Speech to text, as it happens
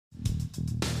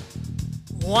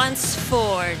Once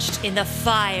forged in the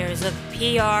fires of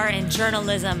PR and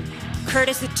journalism,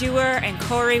 Curtis Dewar and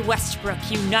Corey Westbrook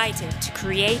united to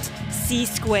create C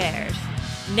Squared.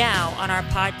 Now, on our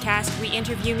podcast, we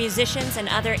interview musicians and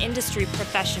other industry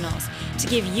professionals to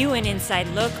give you an inside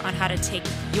look on how to take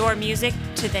your music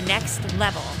to the next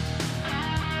level.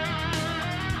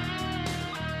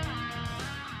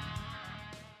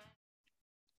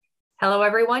 Hello,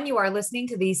 everyone. You are listening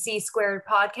to the C Squared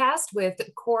podcast with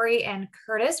Corey and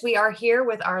Curtis. We are here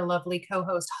with our lovely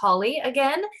co-host Holly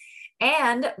again.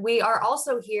 And we are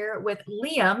also here with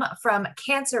Liam from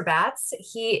Cancer Bats.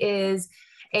 He is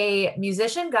a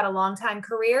musician, got a long time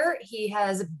career. He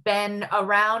has been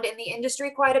around in the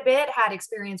industry quite a bit, had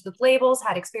experience with labels,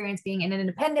 had experience being in an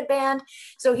independent band.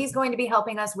 So he's going to be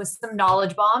helping us with some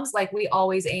knowledge bombs like we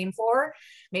always aim for.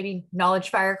 Maybe knowledge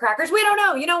firecrackers. We don't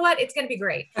know. You know what? It's going to be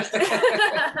great.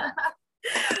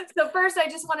 So first, I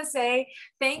just want to say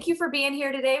thank you for being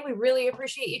here today. We really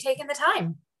appreciate you taking the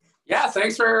time. Yeah,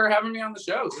 thanks for having me on the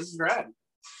show. This is rad.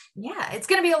 Yeah, it's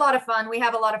going to be a lot of fun. We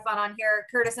have a lot of fun on here.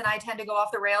 Curtis and I tend to go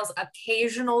off the rails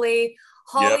occasionally.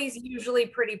 Holly's usually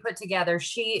pretty put together.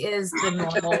 She is the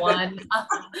normal one.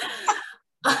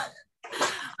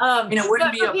 It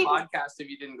wouldn't be a podcast if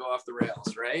you didn't go off the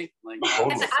rails, right? Like,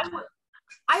 totally.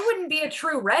 I wouldn't be a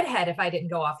true redhead if I didn't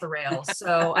go off the rails.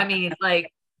 So, I mean, like,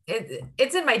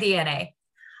 it's in my DNA.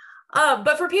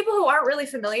 But for people who aren't really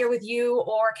familiar with you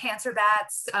or Cancer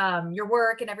Bats, your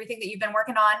work and everything that you've been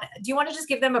working on, do you want to just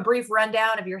give them a brief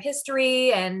rundown of your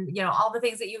history and, you know, all the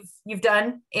things that you've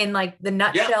done in like the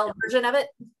nutshell version of it?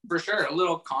 For sure. A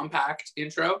little compact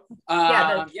intro.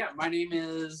 My name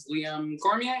is Liam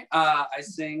Cormier. I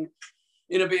sing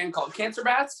in a band called Cancer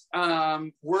Bats.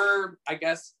 We're, I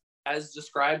guess, as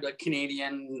described, a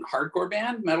Canadian hardcore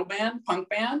band, metal band, punk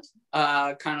band,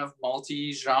 kind of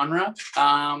multi-genre.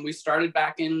 We started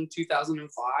back in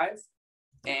 2005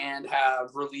 and have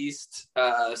released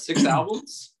 6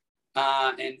 albums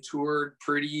and toured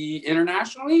pretty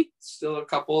internationally. Still a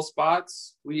couple of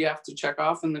spots we have to check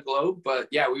off in the globe. But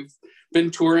yeah, we've been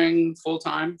touring full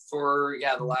time for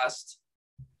the last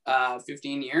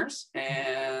 15 years.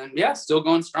 And yeah, still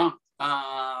going strong.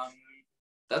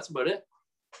 That's about it.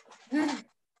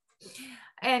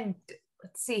 And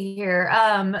let's see here.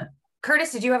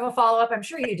 Curtis, did you have a follow-up? I'm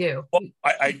sure you do. Well,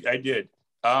 I did.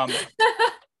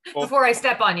 Before I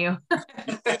step on you.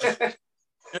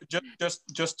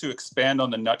 just to expand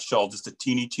on the nutshell, just a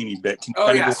teeny bit.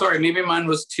 Sorry, maybe mine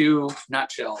was too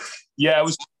nutshell. Yeah, it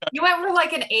was. You went with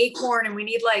like an acorn, and we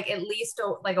need like at least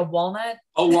a walnut.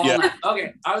 A walnut. Yeah.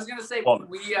 Okay, I was gonna say walnut.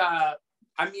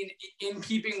 In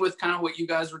keeping with kind of what you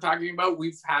guys were talking about,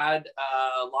 we've had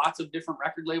lots of different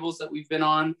record labels that we've been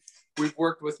on. We've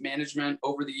worked with management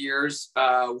over the years.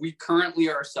 We currently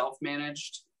are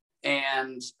self-managed,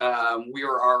 and we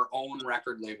are our own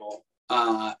record label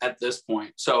at this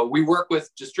point. So we work with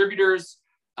distributors,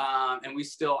 and we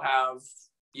still have,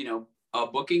 a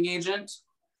booking agent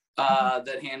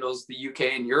that handles the UK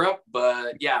and Europe.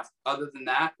 But yeah, other than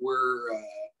that, we're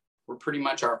pretty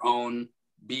much our own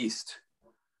beast.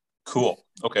 Cool.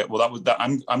 Okay. Well, that was that.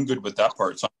 I'm good with that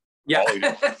part. So yeah.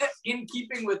 In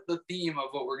keeping with the theme of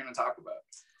what we're going to talk about.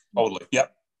 Totally.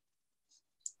 Yep.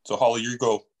 So Holly, you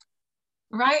go.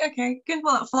 Right. Okay. Good.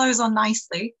 Well, that flows on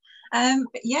nicely. So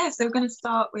we're going to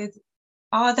start with,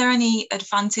 are there any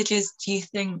advantages, do you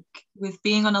think, with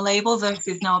being on a label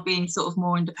versus now being sort of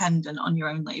more independent on your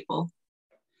own label?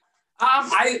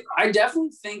 I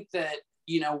definitely think that,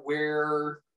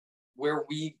 where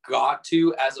we got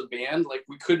to as a band, like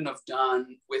we couldn't have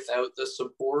done without the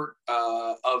support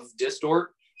of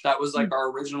Distort. That was like our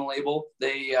original label.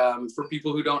 They, for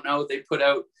people who don't know, they put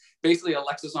out basically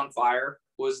Alexis on Fire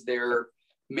was their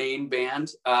main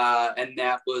band. And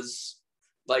that was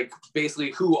like basically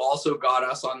who also got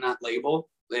us on that label.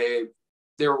 They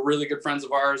were really good friends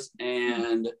of ours,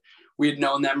 and we had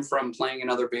known them from playing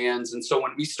in other bands. And so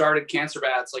when we started Cancer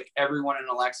Bats, like everyone in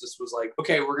Alexis was like,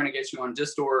 okay, we're going to get you on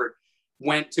Distort.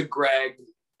 Went to Greg,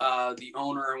 the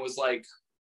owner, and was like,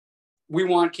 we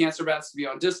want Cancer Bats to be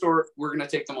on Distort. We're going to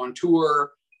take them on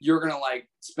tour. You're going to like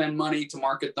spend money to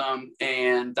market them.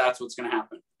 And that's what's going to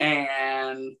happen.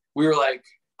 And we were like,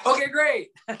 okay, great.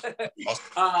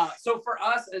 So for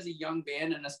us as a young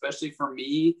band, and especially for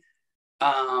me,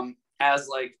 as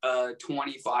like a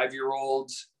 25-year-old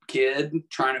kid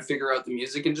trying to figure out the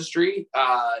music industry,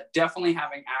 definitely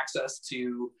having access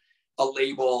to a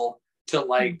label to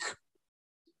like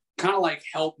kind of like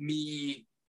help me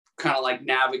kind of like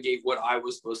navigate what I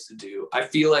was supposed to do. I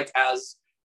feel like as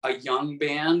a young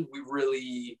band, we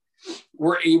really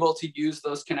were able to use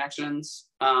those connections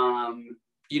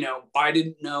I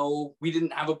didn't know, we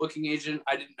didn't have a booking agent.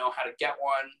 I didn't know how to get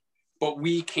one, but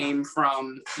we came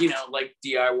from, like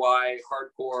DIY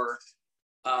hardcore.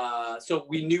 So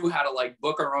we knew how to like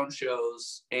book our own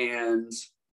shows and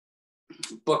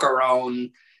book our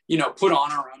own, put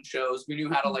on our own shows. We knew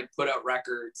how to like put out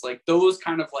records, like those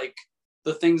kind of like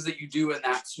the things that you do in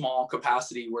that small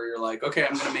capacity where you're like, okay,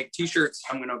 I'm going to make t-shirts.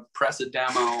 I'm going to press a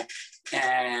demo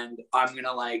and I'm going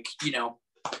to like,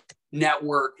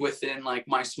 network within like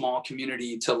my small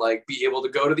community to like be able to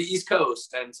go to the East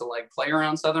Coast and to like play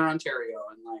around Southern Ontario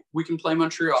and like we can play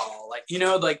Montreal, like,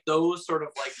 like those sort of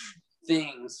like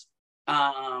things.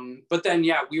 But then,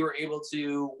 yeah, we were able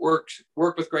to work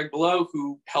with Greg Below,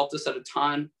 who helped us at a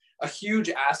ton. A huge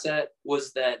asset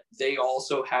was that they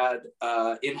also had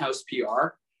in-house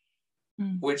PR,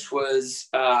 which was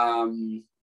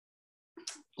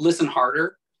Listen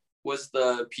Harder was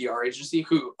the PR agency,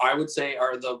 who I would say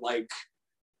are the like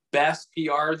best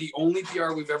PR, the only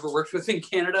PR we've ever worked with in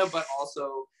Canada, but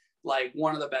also like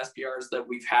one of the best PRs that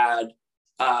we've had,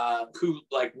 who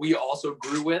like we also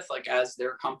grew with, like as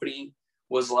their company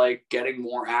was like getting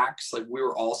more acts, like we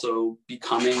were also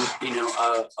becoming,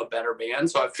 a better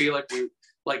band. So I feel like we,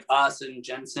 like us and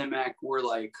Jen Simek, were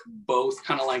like both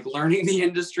kind of like learning the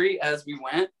industry as we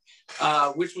went,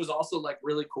 which was also like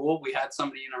really cool. We had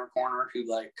somebody in our corner who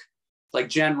like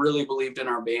Jen really believed in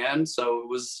our band. So it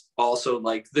was also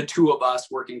like the two of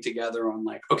us working together on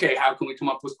like, okay, how can we come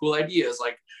up with cool ideas?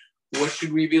 Like, what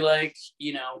should we be like,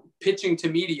 pitching to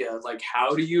media? Like,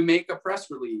 how do you make a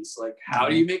press release? Like, how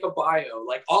do you make a bio?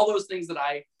 Like all those things that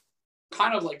I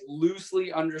kind of like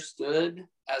loosely understood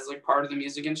as like part of the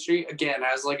music industry. Again,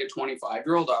 as like a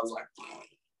 25-year-old, I was like,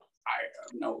 I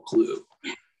have no clue.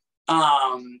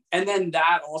 And then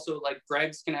that also like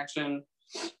Greg's connection,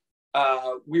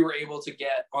 we were able to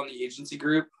get on the agency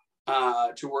group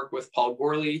to work with Paul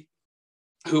Gorley,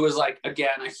 who was like,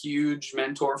 again, a huge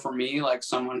mentor for me, like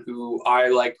someone who I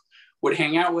like would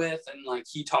hang out with. And like,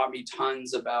 he taught me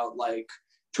tons about like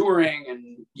touring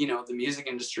and, the music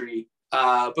industry.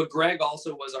 But Greg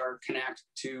also was our connect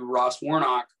to Ross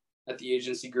Warnock at the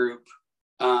agency group,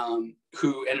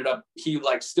 who ended up, he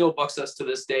like still books us to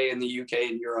this day in the UK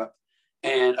and Europe.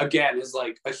 And again, is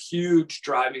like a huge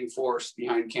driving force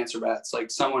behind Cancer Bats, like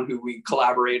someone who we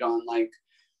collaborate on like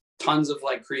tons of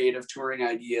like creative touring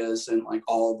ideas and like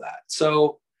all of that.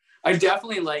 So I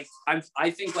definitely like, I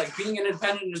think like being an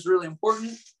independent is really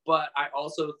important, but I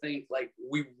also think like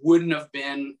we wouldn't have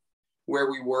been where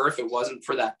we were if it wasn't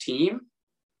for that team.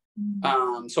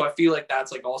 So I feel like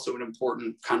that's like also an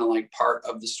important kind of like part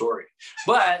of the story.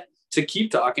 But to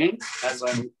keep talking, as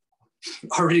I'm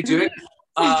already doing,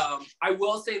 I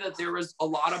will say that there was a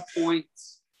lot of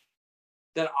points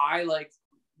that I like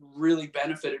really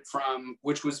benefited from,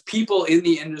 which was people in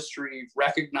the industry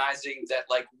recognizing that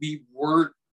like we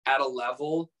weren't at a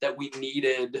level that we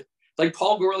needed. Like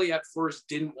Paul Gorley at first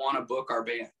didn't want to book our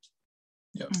band.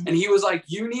 Yep. And he was like,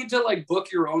 you need to like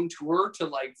book your own tour to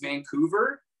like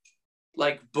Vancouver,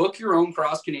 like book your own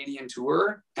cross Canadian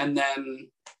tour, and then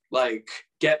like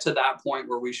get to that point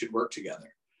where we should work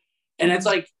together. And it's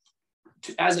like,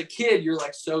 as a kid, you're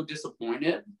like so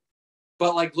disappointed,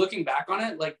 but like looking back on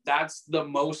it, like that's the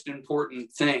most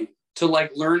important thing, to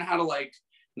like learn how to like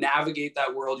navigate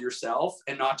that world yourself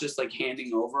and not just like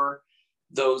handing over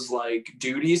those like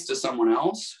duties to someone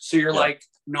else. So you're like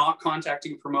not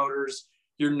contacting promoters,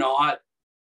 you're not,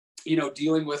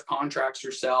 dealing with contracts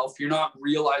yourself, you're not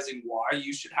realizing why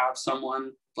you should have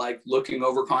someone like looking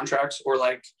over contracts or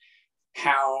like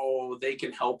how they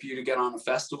can help you to get on a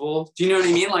festival. Do you know what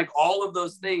I mean? Like all of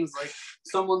those things, like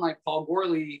someone like Paul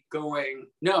Gorley going,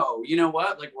 no, you know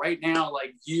what? Like right now,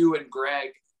 like you and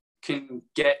Greg can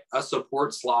get a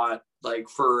support slot like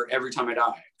for Every Time I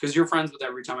Die, because you're friends with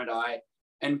Every Time I Die.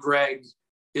 And Greg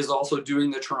is also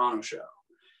doing the Toronto show,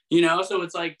 So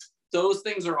it's like, those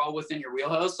things are all within your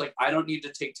wheelhouse. Like I don't need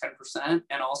to take 10%.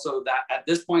 And also that at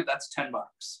this point, that's $10.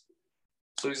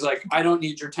 So he's like, I don't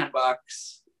need your $10.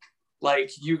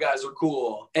 Like you guys are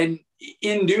cool. And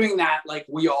in doing that, like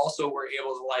we also were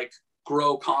able to like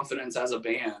grow confidence as a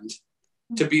band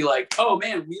to be like, oh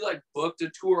man, we like booked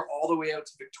a tour all the way out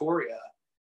to Victoria.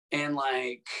 And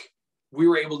like, we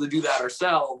were able to do that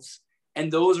ourselves.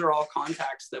 And those are all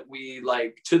contacts that we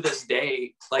like to this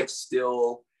day, like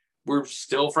we're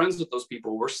still friends with those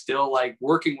people. We're still like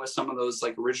working with some of those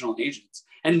like original agents.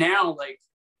 And now like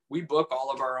we book all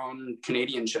of our own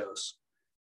Canadian shows.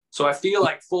 So I feel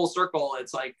like full circle,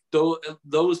 it's like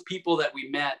those people that we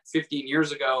met 15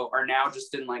 years ago are now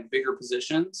just in like bigger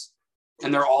positions.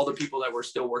 And they're all the people that we're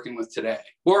still working with today,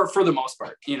 or for the most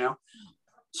part,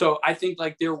 So I think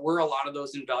like there were a lot of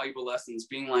those invaluable lessons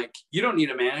being like, you don't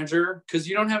need a manager because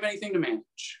you don't have anything to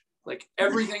manage. Like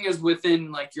everything is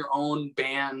within like your own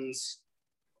band's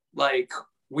like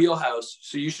wheelhouse.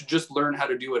 So you should just learn how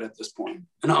to do it at this point.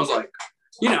 And I was like,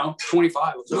 25.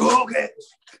 I was like, oh, okay.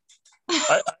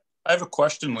 I have a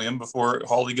question, Liam, before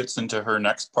Holly gets into her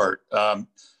next part.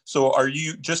 So are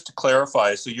you, just to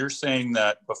clarify, so you're saying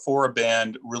that before a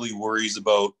band really worries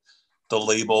about the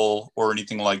label or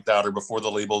anything like that, or before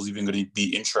the label is even going to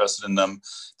be interested in them,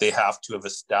 they have to have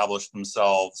established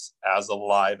themselves as a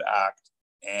live act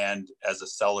and as a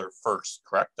seller first,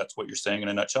 correct? That's what you're saying in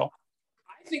a nutshell?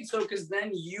 I think so, because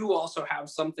then you also have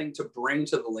something to bring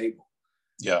to the label.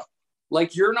 Yeah.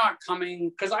 Like you're not coming,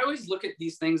 because I always look at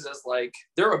these things as like,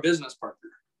 they're a business partner,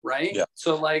 right? Yeah.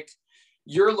 So like,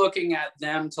 you're looking at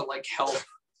them to like help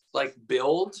like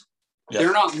build. Yeah.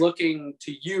 They're not looking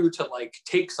to you to like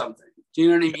take something. Do you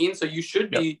know what I mean? So you should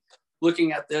be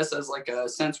looking at this as like a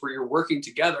sense where you're working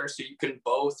together so you can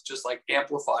both just like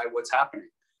amplify what's happening.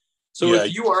 So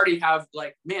if you already have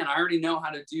like, man, I already know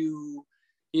how to do,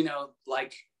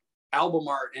 like album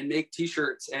art and make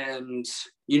t-shirts and,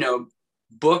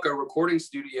 book a recording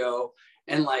studio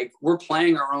and like we're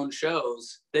playing our own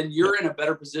shows, then you're in a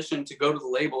better position to go to the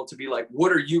label to be like,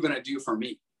 what are you going to do for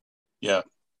me? Yeah.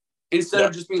 Instead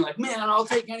of just being like, man, I'll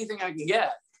take anything I can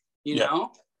get, you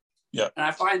know? Yeah. And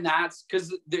I find that's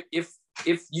because if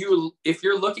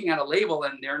you're looking at a label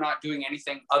and they're not doing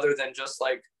anything other than just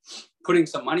like putting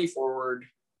some money forward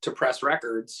to press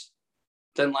records,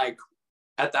 then like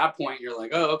at that point you're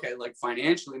like, oh, okay, like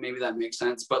financially maybe that makes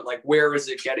sense, but like where is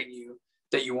it getting you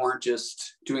that you aren't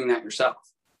just doing that yourself?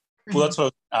 Well, that's what I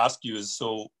was going to ask you is,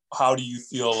 so how do you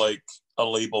feel like a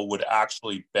label would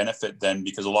actually benefit then?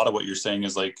 Because a lot of what you're saying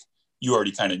is like you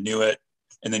already kind of knew it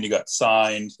and then you got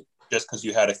signed just because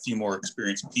you had a few more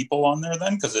experienced people on there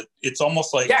then? Because it's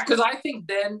almost like... Yeah, because I think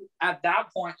then at that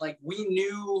point, like we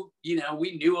knew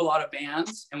a lot of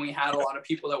bands and we had a lot of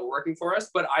people that were working for us,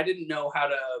 but I didn't know how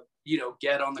to,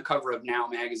 get on the cover of Now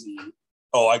magazine.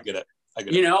 Oh, I get it. Like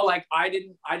I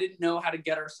didn't know how to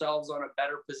get ourselves on a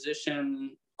better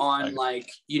position on like,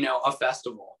 a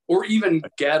festival or even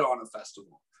get on a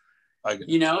festival.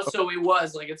 So it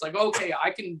was like, it's like, okay, I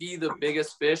can be the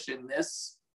biggest fish in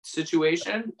this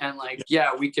situation. And like,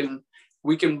 we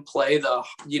can play the,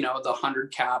 the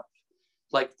 100 cap,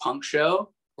 like punk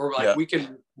show, or like we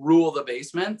can rule the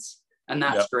basements and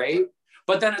that's great.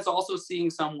 But then it's also seeing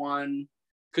someone,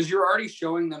 because you're already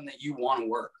showing them that you want to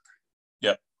work.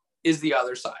 Is the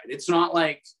other side. It's not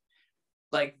like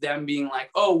them being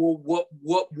like, oh, well,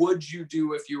 what would you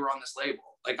do if you were on this label?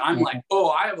 Like, I'm like,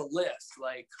 oh, I have a list.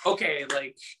 Like, okay,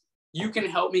 like you can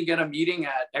help me get a meeting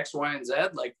at X, Y, and Z.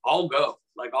 Like, I'll go.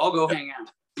 Like, I'll go hang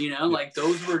out. Like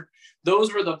those were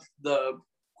the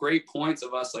great points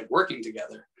of us like working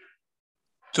together.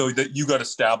 So that you got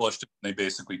established, and they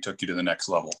basically took you to the next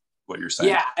level. What you're saying?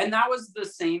 Yeah, and that was the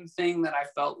same thing that I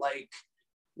felt like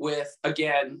with,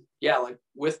 again, like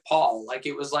with Paul. Like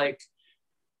it was like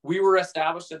we were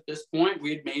established at this point.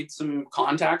 We had made some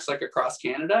contacts like across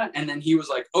Canada, and then he was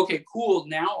like, okay, cool,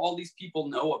 now all these people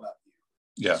know about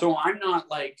you. Yeah. So I'm not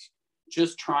like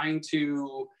just trying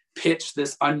to pitch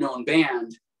this unknown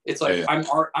band. It's like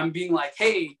I'm being like,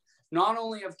 hey, not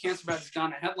only have Cancer Bats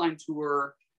done a headline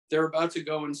tour, they're about to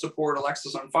go and support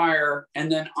Alexisonfire,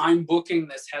 and then I'm booking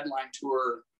this headline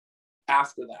tour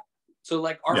after that. So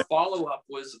like our follow-up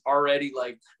was already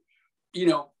like,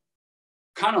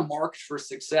 kind of marked for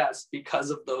success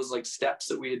because of those like steps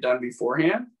that we had done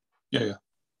beforehand. Yeah.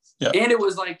 And it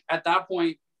was like at that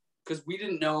point, because we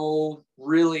didn't know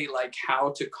really like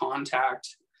how to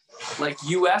contact like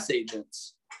US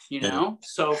agents,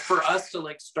 So for us to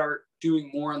like start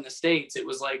doing more in the States, it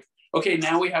was like, okay,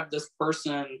 now we have this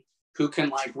person who can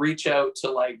like reach out to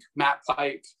like Matt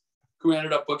Pike, who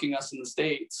ended up booking us in the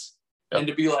States. And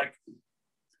to be like,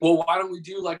 well, why don't we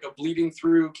do like a Bleeding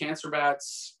Through Cancer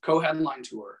Bats co-headline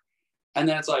tour? And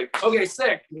then it's like, okay,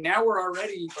 sick. Now we're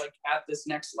already like at this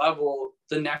next level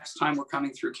the next time we're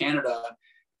coming through Canada.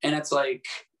 And it's like,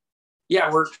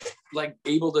 we're like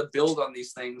able to build on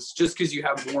these things just because you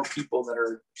have more people that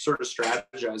are sort of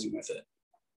strategizing with it.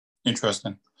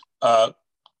 Interesting.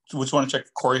 Just want to check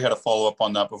if Corey had a follow-up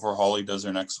on that before Holly does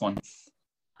her next one.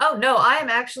 Oh, no, I am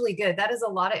actually good. That is a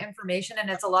lot of information,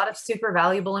 and it's a lot of super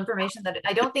valuable information that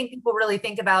I don't think people really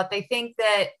think about. They think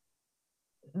that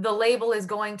the label is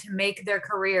going to make their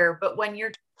career, but when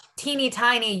you're teeny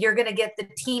tiny, you're going to get the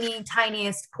teeny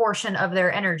tiniest portion of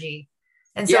their energy.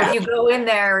 And so if you go in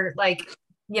there, like,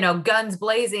 guns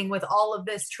blazing with all of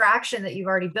this traction that you've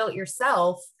already built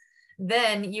yourself,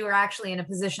 then you are actually in a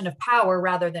position of power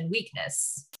rather than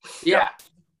weakness. Yeah.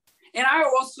 And I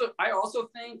also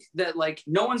think that like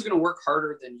no one's going to work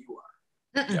harder than you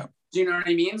are. Mm-mm. Yeah. Do you know what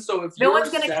I mean? So if no one's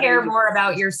going to care more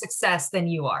about your success than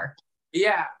you are.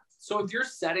 Yeah. So if you're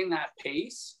setting that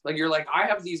pace, like you're like, I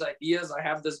have these ideas, I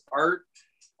have this art,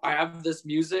 I have this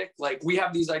music, like we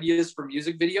have these ideas for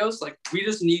music videos. Like we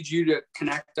just need you to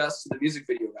connect us to the music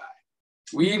video guy.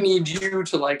 We need you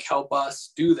to like help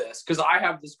us do this because I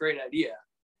have this great idea.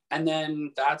 And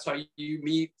then that's how you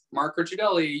meet Mark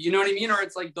Ricciardelli, you know what I mean? Or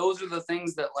it's like, those are the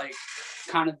things that like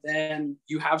kind of then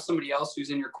you have somebody else who's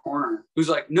in your corner who's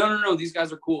like, no, these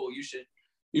guys are cool. You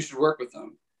should work with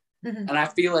them. Mm-hmm. And I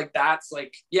feel like that's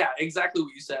like, yeah, exactly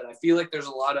what you said. I feel like there's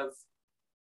a lot of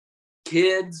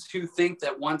kids who think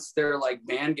that once their like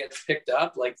band gets picked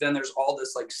up, like then there's all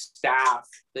this like staff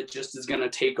that just is going to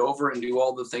take over and do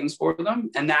all the things for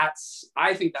them. And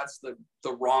I think that's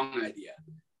the wrong idea.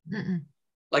 Mm-mm.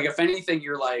 Like if anything,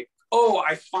 you're like, oh,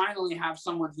 I finally have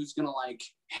someone who's going to like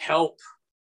help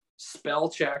spell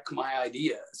check my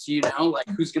ideas, you know, like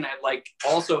who's going to like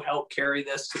also help carry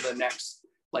this to the next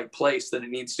like place that it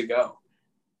needs to go.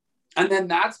 And then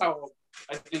that's how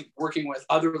I think working with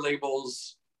other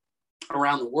labels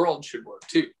around the world should work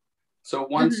too. So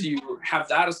once you have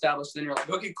that established, then you're like,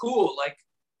 okay, cool. Like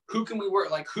who can we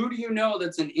work? Like, who do you know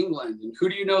that's in England and who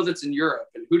do you know that's in Europe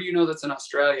and who do you know that's in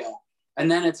Australia? And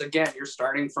then it's, again, you're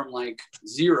starting from like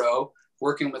zero,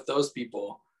 working with those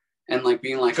people and like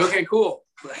being like, okay, cool.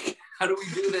 Like, how do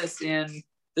we do this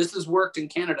this has worked in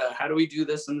Canada. How do we do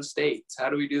this in the States? How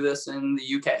do we do this in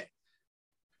the UK?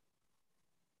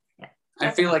 Yeah,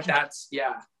 I feel like that's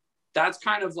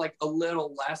kind of like a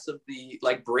little less of the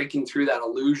like breaking through that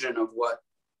illusion of what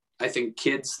I think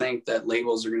kids think that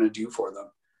labels are going to do for them.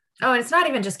 Oh, and it's not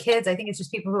even just kids. I think it's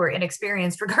just people who are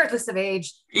inexperienced, regardless of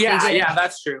age. Yeah,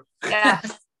 that's true. Yeah.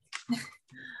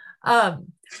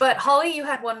 But Holly, you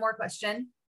had one more question.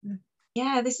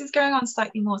 Yeah, this is going on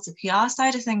slightly more to PR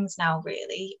side of things now,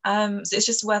 really. So it's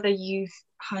just whether you've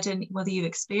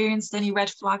experienced any red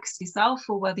flags yourself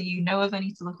or whether you know of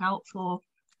any to look out for.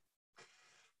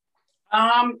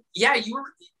 Yeah,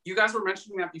 you guys were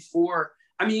mentioning that before.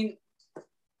 I mean,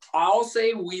 I'll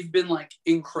say we've been like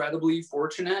incredibly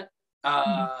fortunate.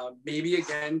 Maybe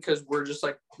again, because we're just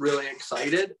like really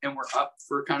excited and we're up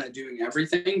for kind of doing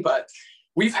everything, but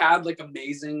we've had like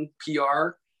amazing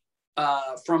PR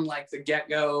from like the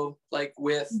get-go, like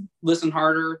with Listen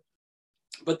Harder.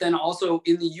 But then also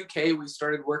in the UK, we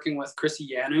started working with Chrissy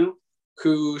Yanu,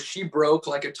 who she broke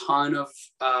like a ton of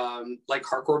like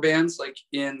hardcore bands like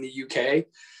in the UK,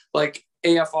 like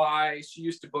AFI. She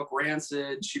used to book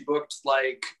Rancid. She booked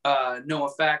like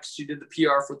NoFX. She did the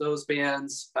PR for those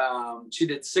bands. She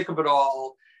did Sick of It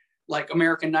All, like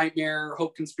American Nightmare,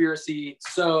 Hope Conspiracy.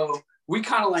 So we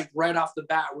kind of like right off the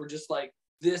bat, we're just like,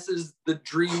 this is the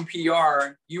dream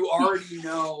PR. You already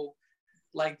know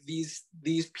like these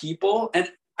people. And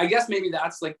I guess maybe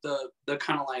that's like the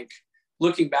kind of like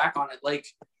looking back on it, like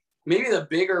maybe the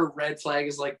bigger red flag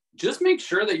is like, just make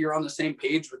sure that you're on the same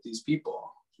page with these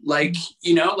people. Like,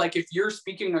 you know, like if you're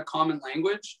speaking a common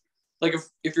language, like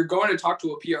if you're going to talk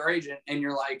to a PR agent and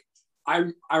you're like,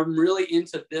 I'm really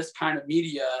into this kind of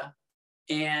media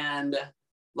and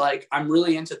like, I'm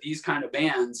really into these kind of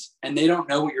bands and they don't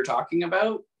know what you're talking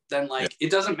about, then like, it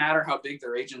doesn't matter how big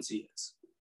their agency is.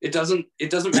 It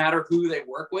doesn't matter who they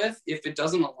work with. If it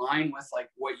doesn't align with like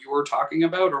what you're talking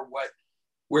about or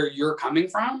where you're coming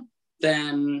from,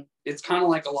 then it's kind of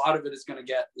like a lot of it is going to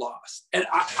get lost. And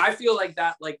I feel like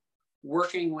that, like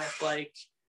working with like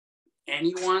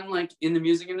anyone like in the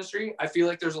music industry, I feel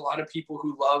like there's a lot of people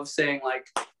who love saying like,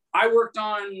 I worked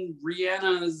on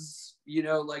Rihanna's, you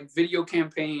know, like video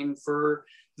campaign for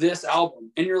this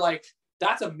album. And you're like,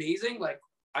 that's amazing. Like,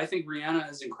 I think Rihanna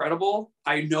is incredible.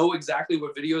 I know exactly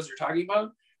what videos you're talking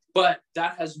about, but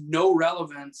that has no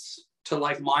relevance to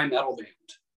like my metal band.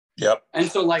 Yep. And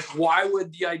so like, why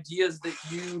would the ideas that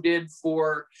you did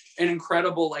for an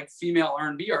incredible like female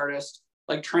R&B artist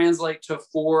like translate to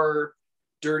 4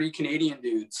 dirty Canadian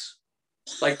dudes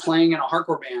like playing in a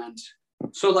hardcore band?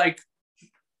 So like,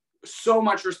 so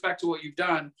much respect to what you've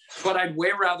done, but I'd way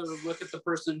rather look at the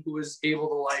person who is able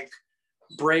to like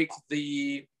break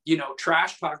the, you know,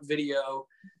 trash talk video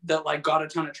that like got a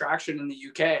ton of traction in the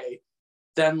UK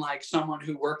than like someone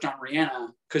who worked on Rihanna.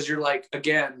 Cause you're like,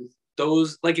 again,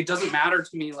 those like, it doesn't matter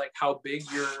to me like how big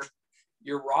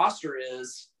your roster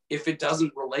is if it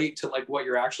doesn't relate to like what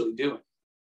you're actually doing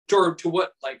or to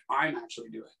what like I'm actually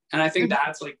doing. And I think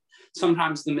that's like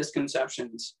sometimes the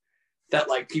misconceptions that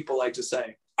like people like to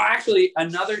say. Actually,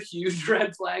 another huge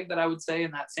red flag that I would say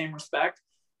in that same respect,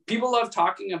 people love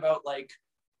talking about like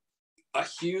a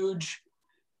huge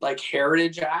like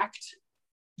heritage act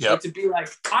Yeah. Like, to be like,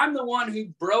 I'm the one who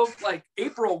broke like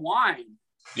April Wine.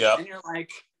 Yeah. And you're like,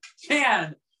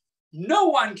 man, no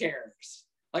one cares.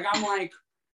 Like, I'm like,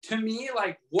 to me,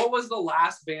 like, what was the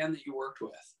last band that you worked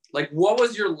with? Like, what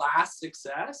was your last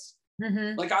success?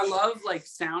 Mm-hmm. Like, I love, like,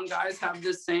 sound guys have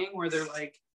this saying where they're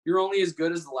like, you're only as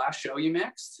good as the last show you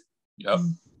mixed. Yep.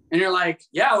 And you're like,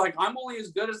 yeah, like, I'm only as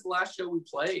good as the last show we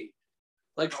played.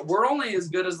 Like, we're only as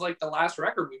good as, like, the last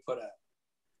record we put out.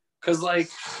 Because, like,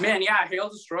 man, yeah, Hail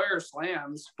Destroyer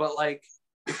slams, but, like,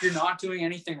 if you're not doing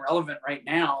anything relevant right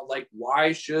now, like,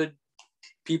 why should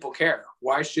people care?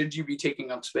 Why should you be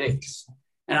taking up space?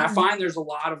 And I find there's a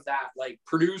lot of that, like,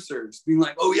 producers being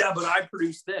like, oh yeah, but I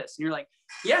produced this. And you're like,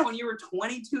 yeah, when you were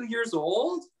 22 years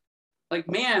old, like,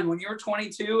 man, when you were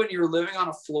 22 and you were living on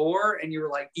a floor and you were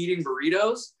like eating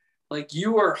burritos, like,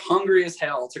 you were hungry as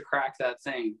hell to crack that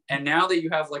thing. And now that you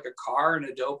have like a car and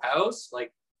a dope house,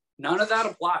 like, none of that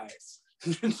applies.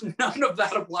 None of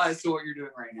that applies to what you're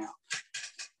doing right now.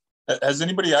 Has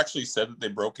anybody actually said that they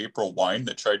broke April Wine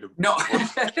that tried to? No.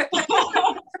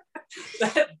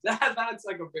 That's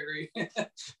like a very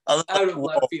out of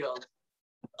left field.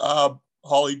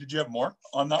 Holly, did you have more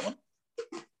on that one?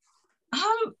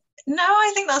 No,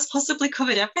 I think that's possibly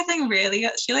covered everything, really,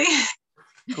 actually.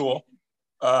 Cool.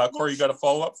 Corey, you got a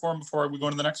follow-up for him before we go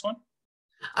into the next one?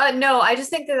 No, I just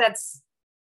think that's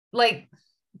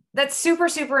super,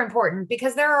 super important,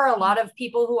 because there are a lot of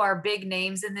people who are big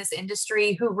names in this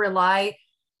industry who rely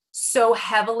so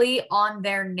heavily on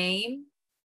their name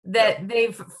that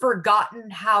they've forgotten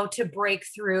how to break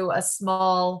through a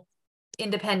small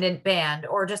independent band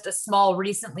or just a small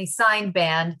recently signed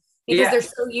band, because they're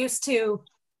so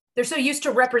used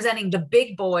to representing the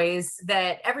big boys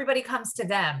that everybody comes to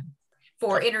them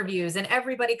for interviews and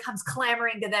everybody comes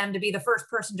clamoring to them to be the first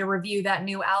person to review that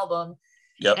new album.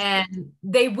 Yep. And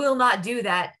they will not do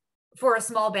that for a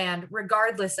small band,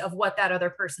 regardless of what that other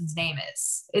person's name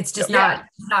is. It's just not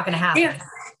going to happen. And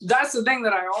that's the thing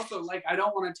that I also, like, I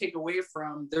don't want to take away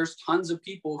from, there's tons of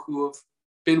people who have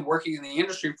been working in the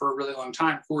industry for a really long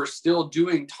time who are still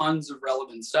doing tons of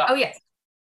relevant stuff. Oh, yes.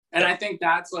 And I think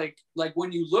that's like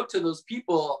when you look to those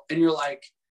people and you're like,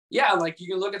 yeah, like, you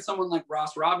can look at someone like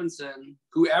Ross Robinson,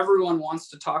 who everyone wants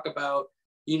to talk about,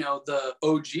 you know, the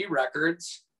OG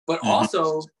records, but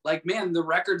also, like, man, the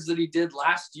records that he did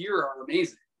last year are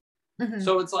amazing.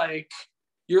 So it's like,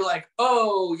 you're like,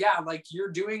 oh yeah, like,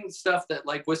 you're doing stuff that,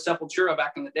 like, with Sepultura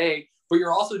back in the day, but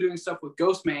you're also doing stuff with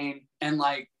Ghostmain, and,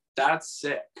 like, that's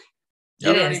sick.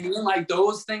 You know what I mean? Like,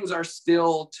 those things are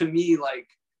still, to me, like,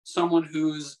 someone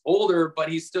who's older, but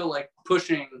he's still, like,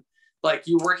 pushing, like,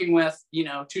 you're working with, you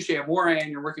know, Touche Amore,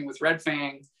 and you're working with Red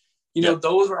Fang, you know,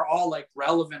 those are all, like,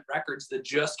 relevant records that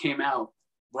just came out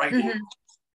right now.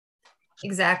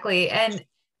 Exactly. And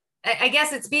I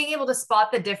guess it's being able to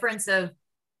spot the difference of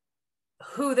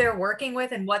who they're working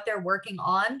with and what they're working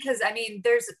on. Because, I mean,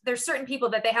 there's certain people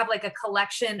that they have, like, a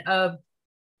collection of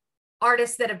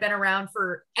artists that have been around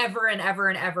for ever and ever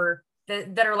and ever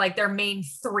that are, like, their main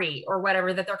three or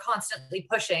whatever that they're constantly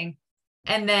pushing.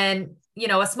 And then, you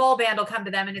know, a small band will come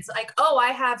to them and it's like, oh, I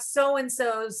have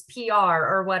so-and-so's PR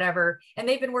or whatever, and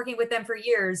they've been working with them for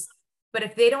years. But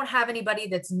if they don't have anybody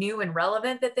that's new and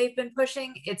relevant that they've been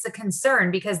pushing, it's a concern,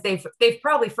 because they've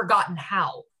probably forgotten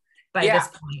how by this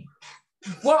point.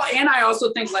 Well, and I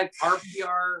also think, like, our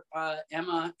PR,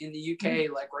 Emma in the UK,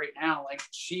 like, right now, like,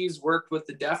 she's worked with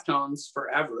the Deftones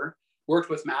forever, worked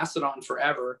with Mastodon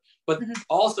forever, but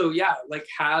also, like,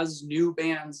 has new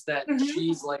bands that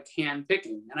she's, like, hand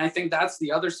picking. And I think that's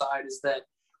the other side, is that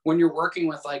when you're working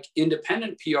with, like,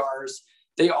 independent PRs,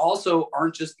 they also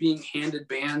aren't just being handed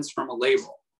bands from a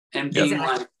label and being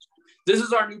like, this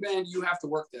is our new band, you have to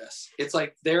work this. It's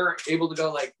like, they're able to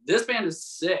go, like, this band is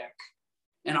sick,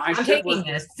 and I'm taking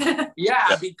this.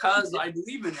 Because I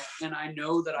believe in it, and I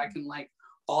know that I can, like,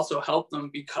 also help them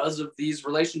because of these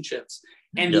relationships.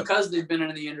 And because they've been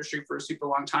in the industry for a super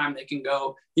long time, they can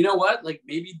go, you know what, like,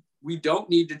 maybe we don't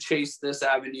need to chase this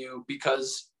avenue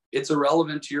because it's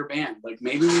irrelevant to your band. Like,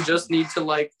 maybe we just need to,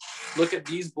 like, look at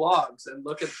these blogs and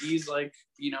look at these, like,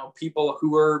 you know, people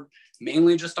who are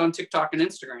mainly just on TikTok and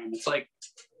Instagram. It's like,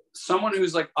 someone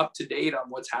who's, like, up to date on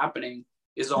what's happening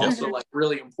is also like,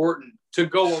 really important to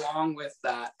go along with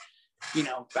that, you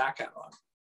know, back catalog.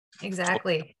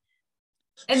 Exactly.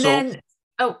 And then,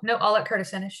 oh no, I'll let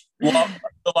Curtis finish. Well,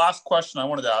 the last question I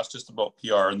wanted to ask just about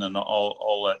PR, and then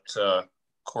I'll let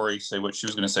Corey say what she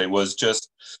was going to say, was just,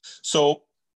 so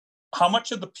how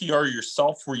much of the PR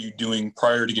yourself were you doing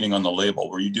prior to getting on the label?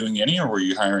 Were you doing any, or were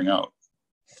you hiring out?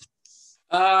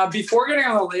 Before getting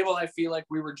on the label, I feel like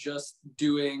we were just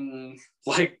doing,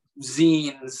 like,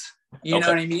 zines You know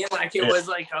what I mean? Like it was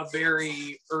like a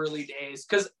very early days.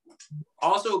 Because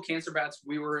also Cancer Bats,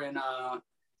 we were in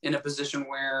a position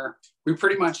where we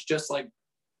pretty much just like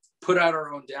put out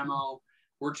our own demo.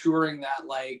 We're touring that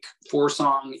like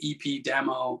 4-song EP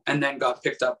demo, and then got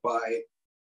picked up by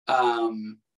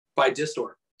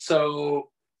Distort.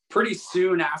 So pretty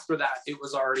soon after that, it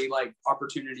was already like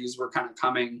opportunities were kind of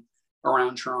coming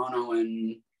around Toronto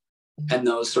and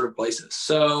those sort of places.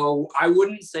 So I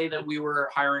wouldn't say that we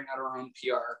were hiring out our own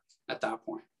PR at that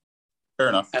point. Fair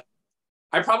enough.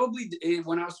 I probably,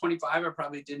 when I was 25, I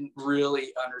probably didn't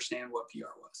really understand what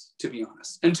PR was, to be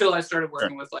honest, until I started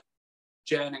working with like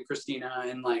Jen and Christina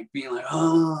and like being like,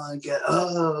 okay.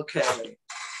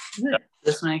 Yeah.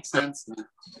 This makes sense now.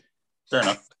 Fair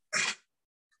enough.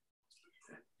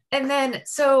 And then,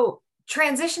 so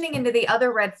transitioning into the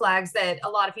other red flags that a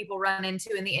lot of people run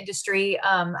into in the industry.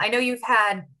 I know you've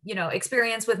had,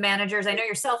 experience with managers. I know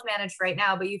you're self-managed right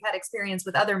now, but you've had experience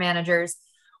with other managers.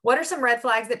 What are some red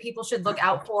flags that people should look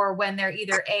out for when they're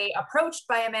either A, approached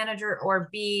by a manager, or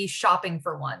B, shopping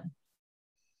for one?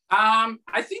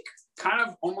 I think kind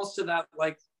of almost to that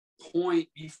like point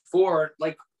before,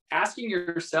 like asking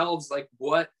yourselves, like,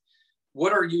 what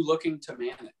are you looking to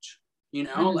manage?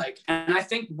 Like, and I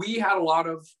think we had a lot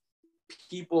of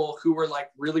people who were like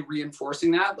really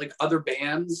reinforcing that, like other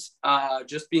bands,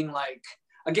 just being like,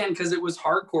 again, because it was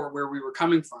hardcore where we were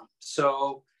coming from.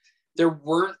 So there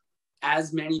weren't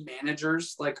as many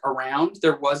managers like around.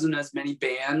 There wasn't as many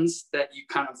bands that you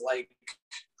kind of like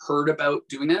heard about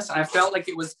doing this. And I felt like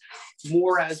it was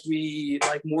more as we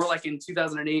like, more like in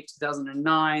 2008,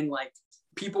 2009, like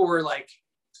people were like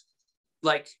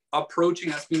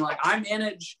approaching us being like, I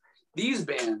manage these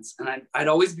bands. And I'd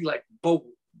always be like, but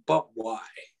why?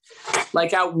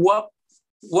 Like at what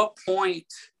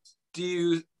point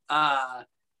do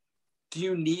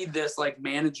you need this like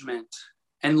management?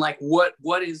 And like what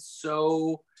is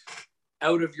so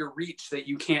out of your reach that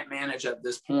you can't manage at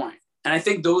this point? And I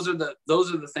think those are the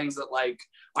things that like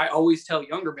I always tell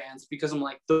younger bands, because I'm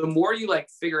like, the more you like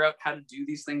figure out how to do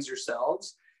these things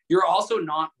yourselves, you're also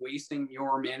not wasting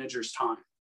your manager's time.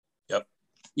 Yep.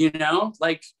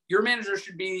 Like your manager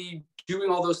should be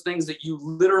doing all those things that you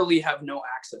literally have no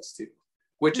access to,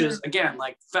 which is again,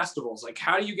 like festivals. Like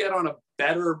how do you get on a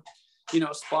better,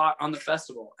 spot on the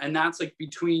festival? And that's like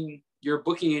between your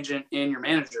booking agent and your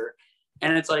manager.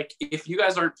 And it's like, if you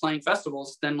guys aren't playing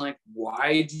festivals, then like,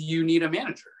 why do you need a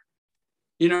manager?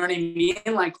 You know what I mean?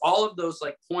 Like all of those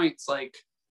like points, like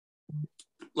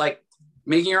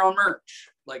making your own merch,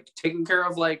 like taking care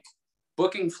of like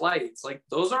booking flights, like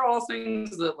those are all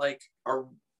things that like are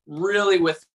really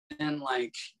within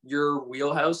like your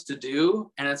wheelhouse to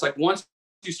do. And it's like, once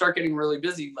you start getting really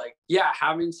busy, like, yeah,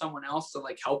 having someone else to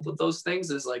like help with those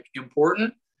things is like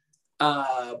important.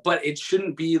 But it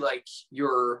shouldn't be like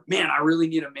I really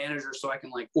need a manager so I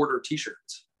can like order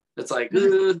t-shirts. It's like,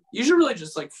 you should really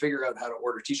just like figure out how to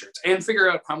order t-shirts and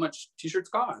figure out how much t-shirts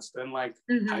cost and like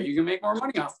how you can make more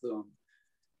money off of them.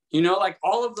 Like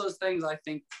all of those things I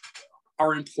think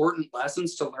are important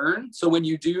lessons to learn. So when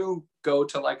you do go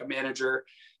to like a manager,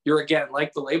 you're again,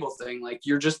 like the label thing, like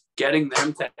you're just getting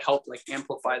them to help like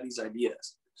amplify these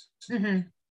ideas. Mm-hmm.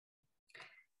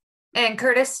 And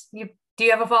Curtis, do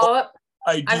you have a follow-up?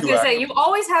 I do. I was going to say, you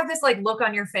always have this like look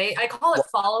on your face. I call it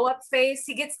follow-up face.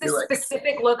 He gets this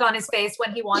specific look on his face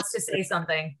when he wants to say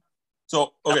something.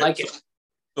 So, okay. I like it.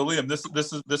 So Liam,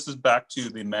 this is back to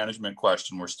the management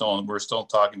question. We're still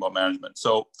talking about management.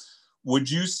 So would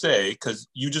you say, because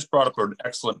you just brought up an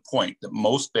excellent point, that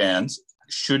most bands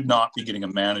should not be getting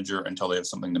a manager until they have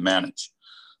something to manage.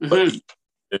 But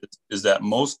is that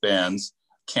most bands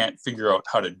can't figure out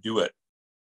how to do it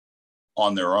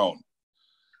on their own.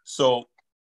 So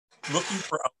looking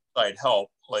for outside help,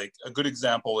 like a good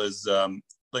example is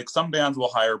like some bands will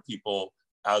hire people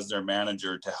as their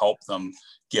manager to help them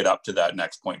get up to that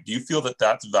next point. Do you feel that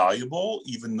that's valuable,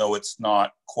 even though it's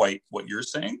not quite what you're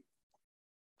saying?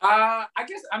 I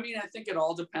guess, I think it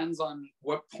all depends on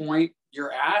what point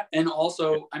you're at. And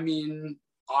also, I'm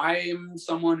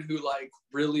someone who like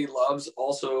really loves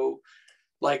also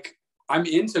like, I'm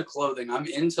into clothing. I'm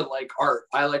into like art.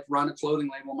 I like run a clothing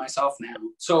label myself now.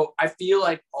 So I feel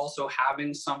like also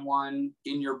having someone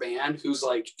in your band who's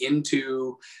like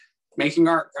into making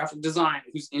art, graphic design,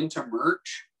 who's into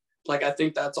merch, like I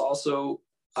think that's also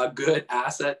a good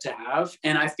asset to have.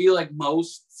 And I feel like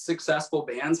most successful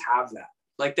bands have that.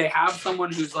 Like they have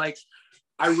someone who's like,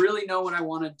 I really know what I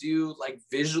want to do like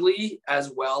visually as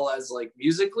well as like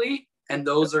musically. And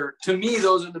those are, to me,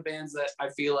 those are the bands that I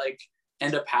feel like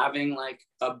end up having like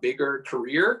a bigger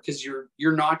career, because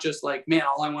you're not just like, man,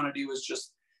 all I want to do is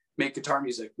just make guitar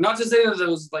music. Not to say that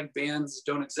those like bands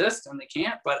don't exist and they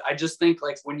can't, but I just think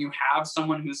like when you have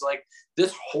someone who's like,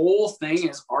 this whole thing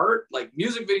is art, like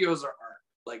music videos are art,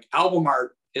 like album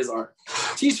art is art,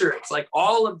 t-shirts, like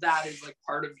all of that is like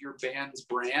part of your band's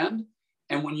brand.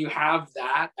 And when you have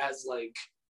that as like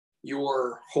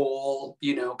your whole,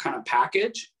 you know, kind of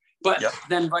package, but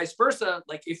then vice versa,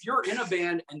 like if you're in a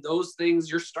band and those things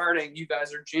you're starting, you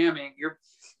guys are jamming, you're,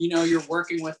 you know, you're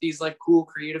working with these like cool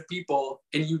creative people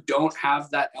and you don't have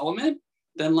that element,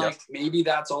 then like maybe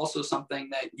that's also something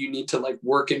that you need to like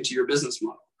work into your business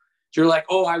model. You're like,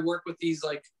 oh, I work with these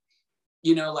like,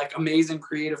 you know, like amazing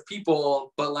creative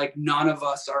people, but like none of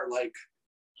us are like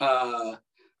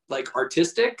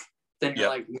artistic. Then you're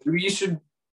like, maybe you should,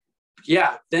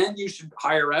 then you should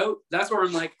hire out. That's where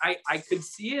I'm like, I could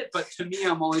see it, but to me,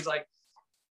 I'm always like,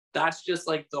 that's just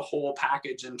like the whole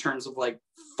package in terms of like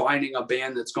finding a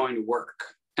band that's going to work.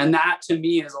 And that to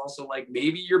me is also like,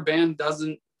 maybe your band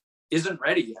isn't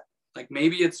ready yet. Like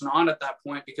maybe it's not at that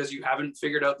point because you haven't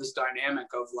figured out this dynamic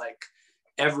of like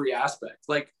every aspect.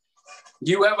 Like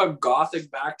you have a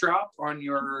gothic backdrop on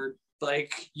your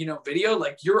like, you know, video,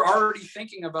 like you're already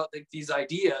thinking about like these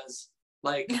ideas.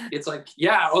 Like, it's like,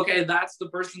 yeah, okay, that's the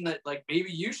person that like,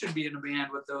 maybe you should be in a band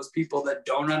with those people that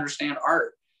don't understand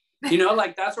art. You know,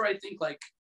 like that's where I think like,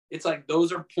 it's like,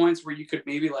 those are points where you could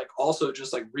maybe like also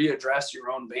just like readdress your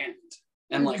own band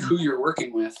and like who you're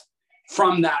working with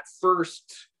from that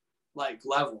first like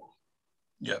level.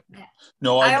 Yeah.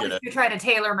 No, I get it. I try to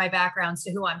tailor my backgrounds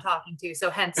to who I'm talking to. So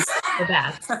hence the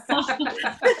that.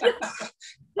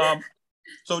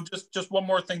 So just one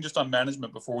more thing just on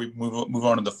management before we move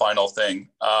on to the final thing.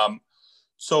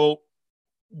 So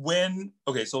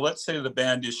let's say the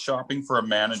band is shopping for a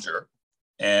manager,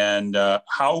 and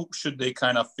how should they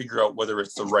kind of figure out whether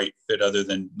it's the right fit other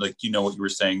than like, you know, what you were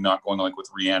saying, not going like with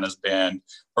Rihanna's band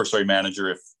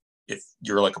manager if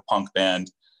you're like a punk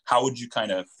band. How would you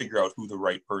kind of figure out who the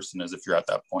right person is if you're at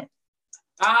that point?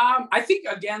 I think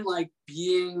again, like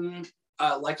being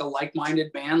like a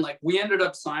like-minded band, like we ended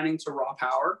up signing to Raw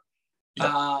Power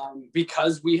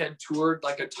because we had toured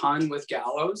like a ton with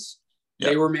Gallows.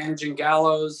 They were managing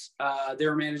Gallows. They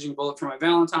were managing Bullet for My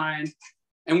Valentine.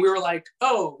 And we were like,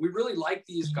 oh, we really like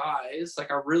these guys.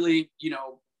 Like I really, you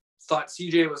know, thought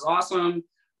CJ was awesome.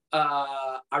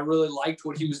 I really liked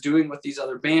what he was doing with these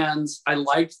other bands. I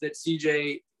liked that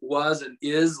CJ was and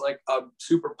is like a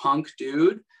super punk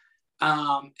dude.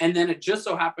 And then it just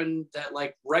so happened that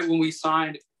like right when we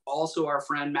signed, also our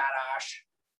friend Matt Ash,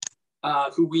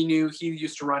 who we knew, he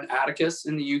used to run Atticus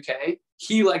in the UK.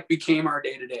 He like became our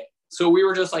day-to-day. So we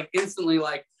were just like instantly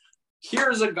like,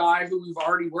 here's a guy who we've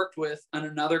already worked with in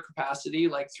another capacity,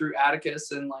 like through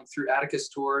Atticus and like through Atticus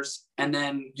tours. And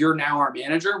then you're now our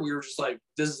manager. We were just like,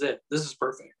 this is it. This is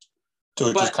perfect. So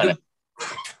it just kind of.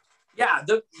 Yeah.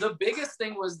 The biggest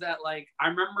thing was that like, I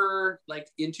remember like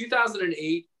in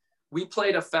 2008, we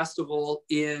played a festival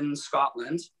in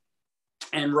Scotland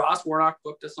and Ross Warnock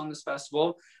booked us on this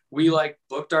festival. We like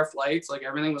booked our flights, like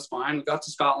everything was fine. We got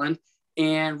to Scotland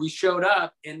and we showed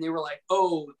up and they were like,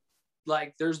 oh,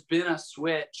 like there's been a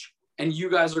switch and you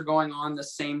guys are going on the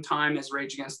same time as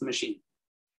Rage Against the Machine.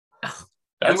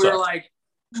 And we were like,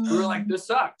 this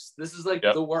sucks. This is like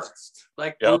the worst.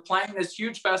 Like we're playing this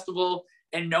huge festival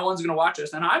and no one's going to watch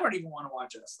us. And I don't even want to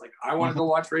watch us. Like I want to go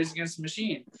watch Rage Against the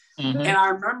Machine. And I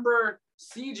remember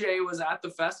CJ was at the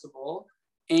festival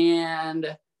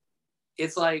and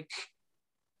it's like,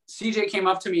 CJ came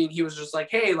up to me and he was just like,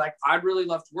 hey, like, I'd really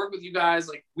love to work with you guys.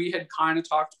 Like we had kind of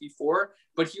talked before,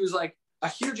 but he was like, a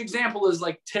huge example is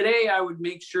like, today I would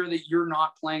make sure that you're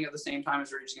not playing at the same time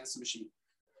as Rage Against the Machine.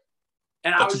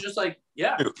 And I was just like,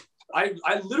 yeah,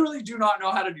 I literally do not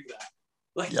know how to do that.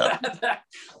 Like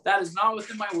that is not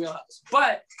within my wheelhouse,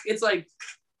 but it's like,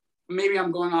 maybe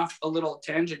I'm going off a little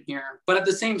tangent here, but at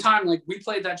the same time, like we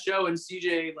played that show and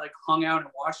CJ like hung out and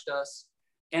watched us.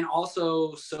 And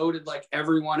also so did like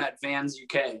everyone at Vans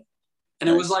UK. And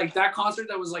it was like that concert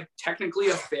that was like technically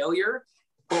a failure,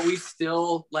 but we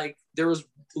still like, there was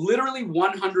literally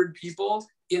 100 people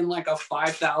in like a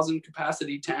 5,000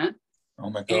 capacity tent. Oh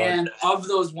my God. And of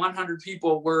those 100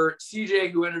 people were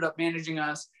CJ, who ended up managing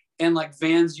us, and like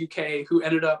Vans UK, who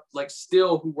ended up like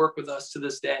still who work with us to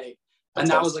this day. And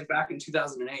that was like back in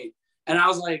 2008. And I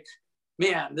was like,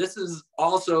 man, this is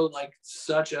also like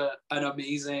such an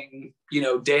amazing, you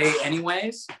know, day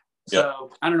anyways.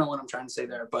 So I don't know what I'm trying to say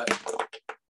there, but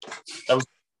that was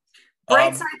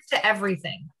bright sides to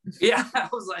everything. Yeah. I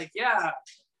was like, yeah,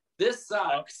 this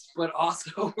sucks, but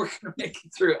also we're going to make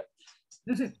it through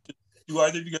it. Do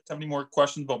either of you guys have any more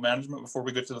questions about management before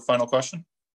we get to the final question?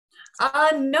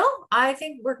 No, I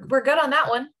think we're good on that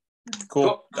one.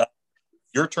 Cool.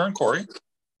 Your turn, Corey.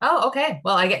 Oh, okay.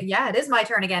 Well, it is my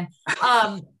turn again.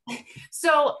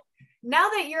 So now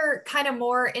that you're kind of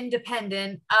more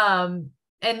independent,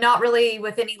 and not really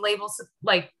with any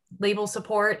label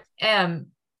support,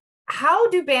 how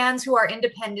do bands who are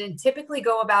independent typically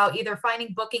go about either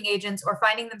finding booking agents or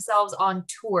finding themselves on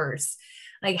tours?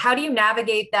 Like, how do you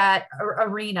navigate that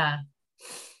arena?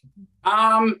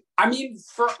 I mean,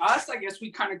 for us, I guess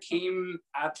we kind of came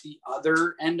at the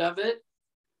other end of it.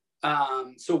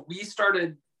 So we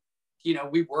started,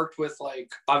 we worked with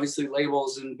like obviously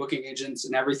labels and booking agents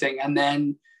and everything. And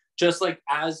then just like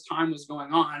as time was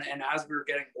going on and as we were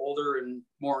getting older and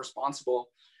more responsible,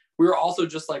 we were also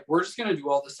just like, we're just going to do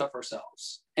all this stuff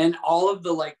ourselves. And all of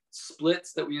the like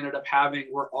splits that we ended up having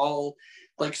were all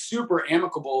like super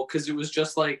amicable, because it was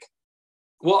just like,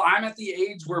 well, I'm at the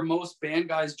age where most band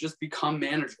guys just become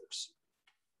managers.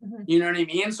 Mm-hmm. You know what I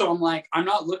mean? So I'm like, I'm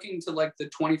not looking to like the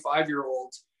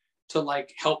 25-year-old to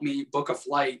like help me book a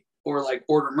flight or like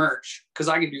order merch, because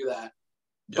I can do that.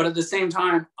 Yep. But at the same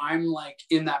time, I'm like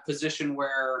in that position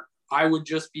where I would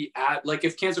just be at, like,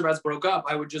 if Cancer Bats broke up,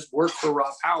 I would just work for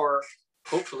Raw Power,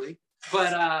 hopefully,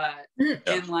 but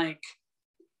and like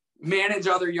manage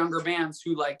other younger bands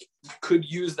who like could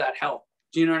use that help.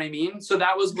 Do you know what I mean? So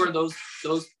that was where those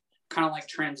kind of like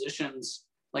transitions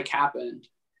like happened.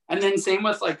 And then same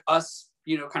with like us,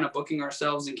 kind of booking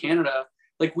ourselves in Canada.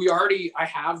 Like I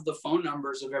have the phone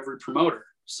numbers of every promoter.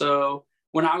 So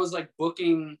when I was like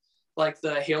booking like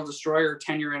the Hail Destroyer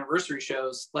 10-year anniversary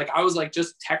shows, like I was like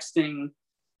just texting,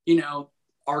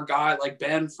 our guy like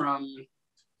Ben from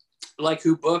like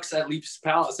who books at Leaps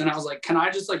Palace. And I was like, can I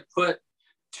just like put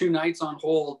 2 nights on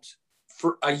hold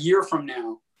for a year from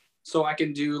now so I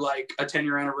can do like a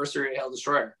 10-year anniversary at Hail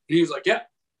Destroyer? And he was like, yeah,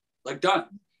 like done.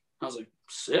 I was like,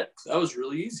 sick. That was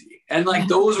really easy. And like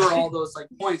those were all those like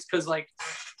points, because like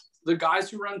the guys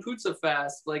who run Poutsa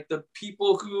Fest, like the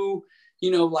people who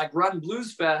like run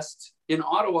Blues Fest in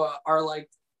Ottawa are like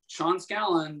Sean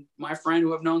Scallon, my friend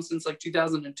who I've known since like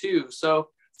 2002. So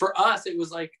for us, it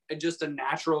was like just a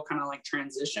natural kind of like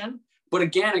transition. But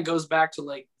again, it goes back to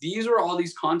like, these are all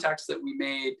these contacts that we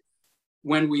made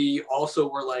when we also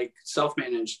were like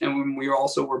self-managed and when we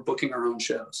also were booking our own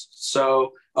shows.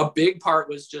 So a big part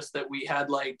was just that we had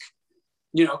like,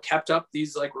 kept up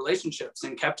these like relationships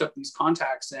and kept up these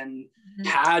contacts and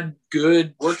had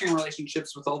good working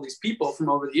relationships with all these people from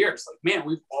over the years. Like, man,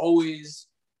 we've always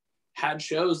had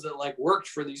shows that like worked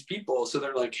for these people. So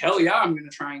they're like, hell yeah, I'm going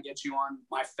to try and get you on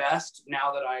my fest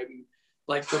now that I'm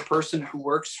like the person who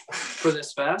works for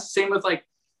this fest. Same with like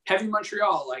Heavy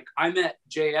Montreal. Like I met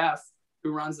JF,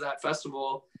 who runs that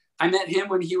festival. I met him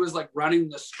when he was like running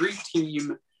the street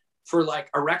team for like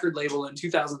a record label in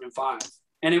 2005.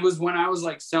 And it was when I was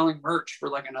like selling merch for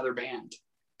like another band.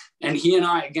 And he and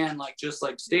I, again, like just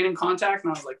like stayed in contact.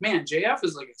 And I was like, man, JF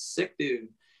is like a sick dude.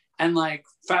 And like,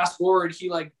 fast forward,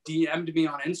 he like DM'd me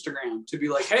on Instagram to be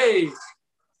like, hey,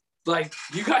 like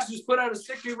you guys just put out a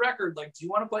sick new record. Like, do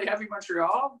you want to play Heavy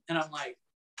Montreal? And I'm like,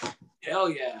 hell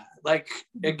yeah. Like,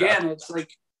 again, it's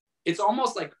like, it's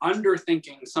almost like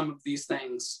underthinking some of these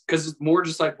things, because it's more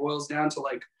just like boils down to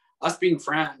like us being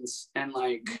friends and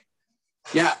like,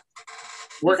 yeah,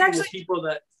 working with people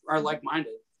that are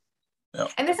like-minded. Yeah.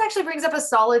 And this actually brings up a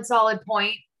solid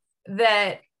point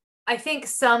that I think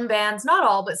some bands, not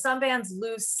all, but some bands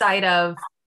lose sight of,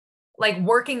 like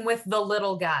working with the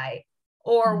little guy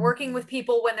or working with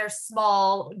people when they're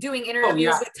small, doing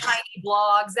interviews with tiny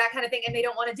blogs, that kind of thing. And they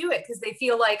don't want to do it because they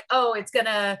feel like, oh, it's going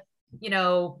to,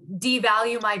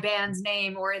 devalue my band's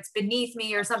name, or it's beneath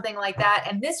me or something like that.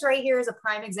 And this right here is a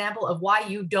prime example of why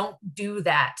you don't do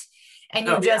that. And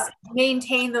you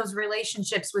maintain those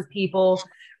relationships with people,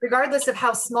 regardless of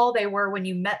how small they were when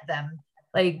you met them.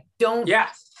 Like, don't be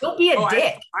a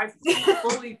dick. I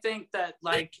fully think that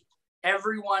like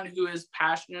everyone who is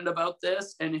passionate about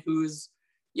this and who's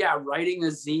writing a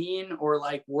zine or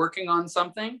like working on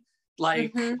something,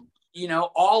 like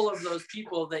all of those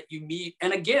people that you meet,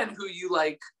 and again, who you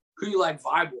like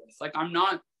vibe with. Like, I'm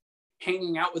not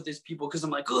hanging out with these people because I'm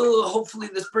like, oh, hopefully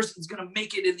this person's gonna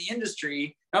make it in the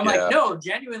industry. I'm like, no,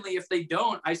 genuinely, if they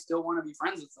don't, I still want to be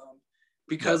friends with them,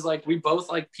 because like we both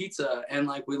like pizza and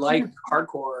like we like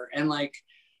hardcore, and like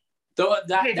though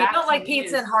that if you don't like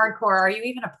pizza and hardcore, are you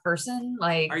even a person?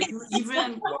 Like, are you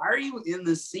even? Why are you in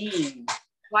the scene?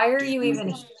 Why are you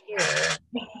even here?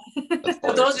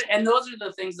 those are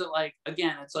the things that, like,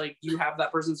 again, it's like you have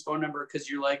that person's phone number because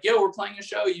you're like, yo, we're playing a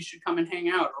show, you should come and hang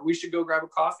out, or we should go grab a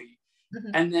coffee.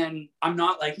 And then I'm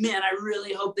not like, man, I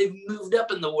really hope they've moved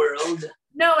up in the world.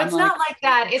 No, it's not like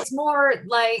that. It's more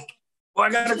like, well, I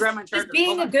gotta grab my charger. Just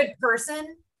being a good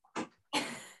person.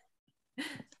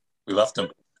 We left him.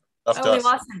 Left we us.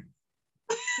 lost him.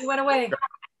 He went away.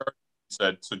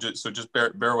 Said so. Just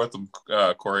bear with him,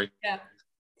 Corey. Yeah.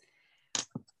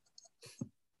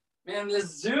 Man,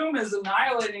 this Zoom is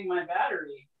annihilating my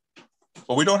battery.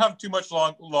 Well, we don't have too much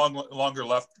longer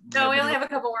left. No, we only have a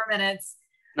couple more minutes.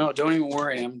 No, don't even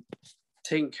worry. I'm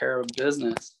taking care of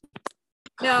business.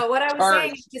 No, what I was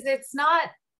saying is it's not,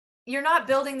 you're not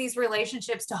building these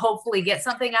relationships to hopefully get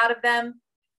something out of them.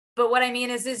 But what I mean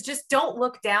is just don't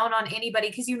look down on anybody,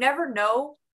 because you never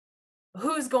know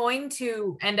who's going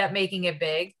to end up making it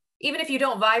big. Even if you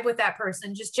don't vibe with that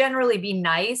person, just generally be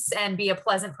nice and be a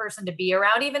pleasant person to be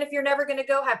around. Even if you're never going to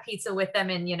go have pizza with them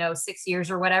in, 6 years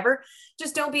or whatever,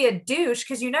 just don't be a douche,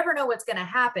 because you never know what's going to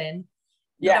happen.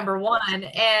 Yeah. Number one.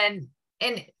 And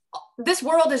this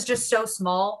world is just so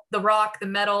small. The rock, the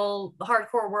metal, the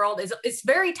hardcore world it's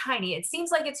very tiny. It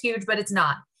seems like it's huge, but it's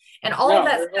not. And all of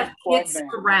that stuff gets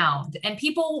around, and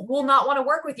people will not want to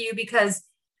work with you because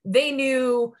they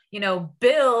knew,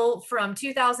 Bill from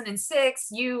 2006,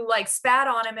 you like spat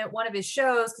on him at one of his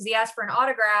shows because he asked for an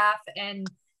autograph, and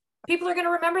people are going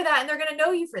to remember that, and they're going to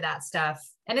know you for that stuff,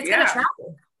 and it's going to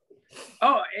travel.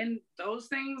 Oh, and those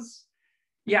things,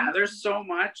 there's so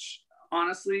much,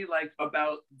 honestly, like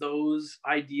about those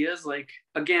ideas. Like,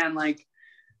 again, like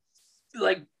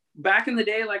back in the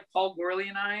day, like Paul Gorley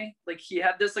and I, like he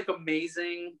had this like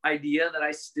amazing idea that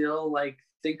I still like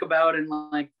think about and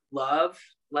like love.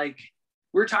 Like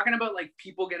we're talking about like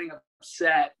people getting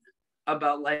upset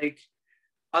about like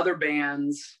other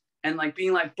bands and like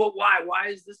being like, but why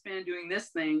is this band doing this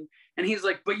thing? And he's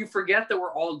like, but you forget that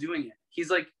we're all doing it. He's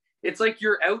like, it's like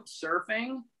you're out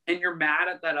surfing and you're mad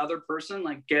at that other person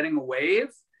like getting a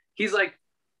wave. He's like,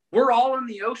 we're all in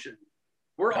the ocean.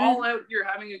 We're all out here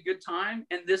having a good time,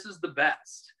 and this is the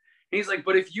best. And he's like,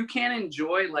 but if you can't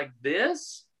enjoy like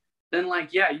this, then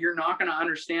like, you're not going to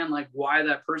understand like why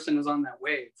that person is on that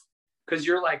wave, because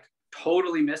you're like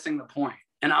totally missing the point.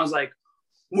 And I was like,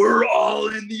 we're all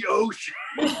in the ocean.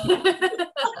 And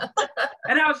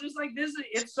I was just like,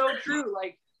 it's so true.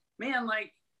 Like, man,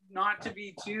 like not to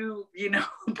be too,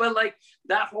 but like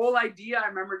that whole idea, I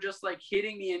remember just like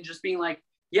hitting me and just being like,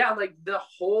 like the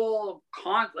whole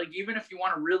like, even if you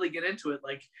want to really get into it,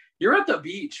 like you're at the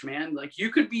beach, man, like you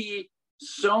could be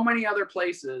so many other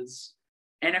places.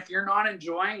 And if you're not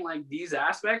enjoying like these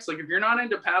aspects, like if you're not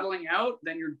into paddling out,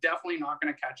 then you're definitely not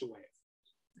going to catch a wave.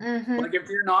 Mm-hmm. Like if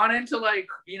you're not into like,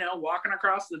 walking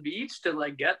across the beach to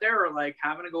like get there, or like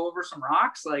having to go over some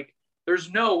rocks, like there's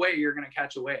no way you're going to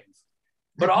catch a wave.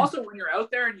 But also when you're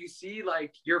out there and you see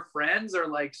like your friends are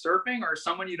like surfing, or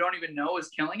someone you don't even know is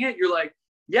killing it, you're like,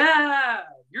 yeah,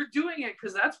 you're doing it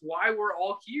because that's why we're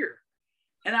all here.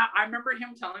 And I remember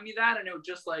him telling me that, and it was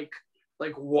just like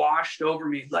washed over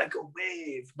me like a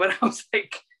wave. But I was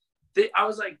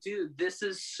like, dude, this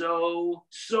is so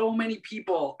many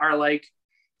people are like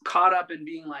caught up in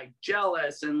being like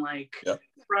jealous and like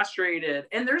frustrated.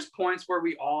 And there's points where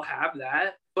we all have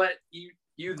that, but you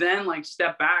then like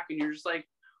step back and you're just like,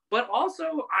 but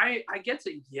also I get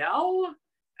to yell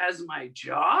as my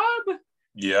job.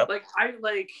 Yeah. Like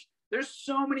there's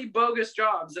so many bogus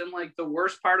jobs, and like the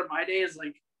worst part of my day is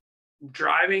like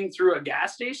driving through a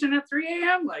gas station at 3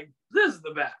 a.m. Like this is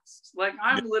the best. Like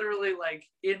I'm literally like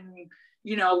in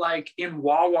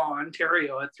Wawa,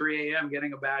 Ontario at 3 a.m.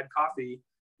 getting a bad coffee,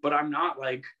 but I'm not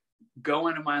like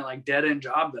going to my like dead end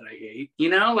job that I hate,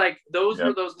 like those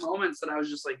were those moments that I was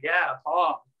just like, yeah,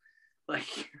 Paul,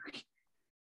 like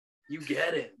you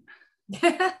get it.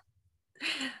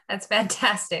 That's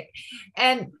fantastic.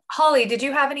 And Holly, did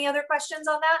you have any other questions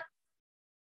on that?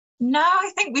 No,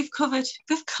 I think we've covered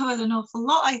an awful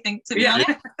lot, I think, to be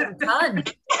honest. Done.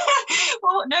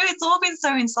 Well, no, it's all been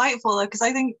so insightful though, because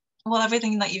I think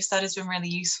everything that you've said has been really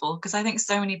useful, because I think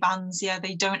so many bands,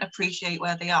 they don't appreciate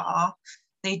where they are.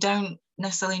 They don't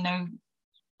necessarily know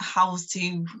how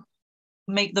to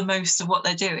make the most of what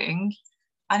they're doing.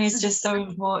 And it's just so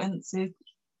important to,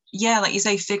 like you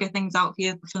say, figure things out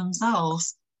for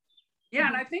themselves. Yeah,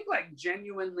 and I think like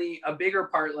genuinely a bigger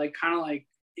part, like kind of like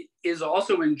is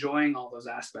also enjoying all those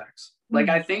aspects. Like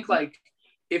I think like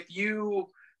if you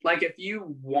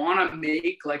want to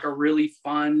make like a really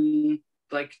fun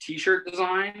like t-shirt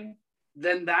design,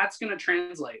 then that's going to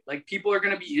translate. Like people are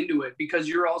going to be into it because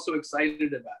you're also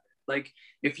excited about it. Like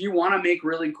if you want to make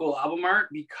really cool album art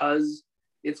because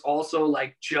it's also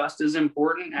like just as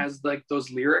important as like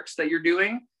those lyrics that you're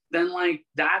doing, then like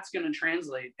that's going to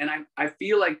translate. And I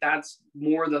feel like that's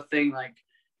more the thing. Like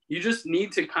you just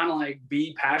need to kind of like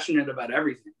be passionate about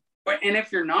everything. And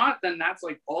if you're not, then that's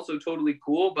like also totally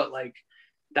cool. But like,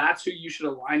 that's who you should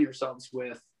align yourselves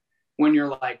with when you're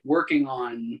like working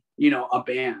on, you know, a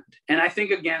band. And I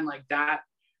think again, like that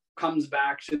comes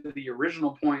back to the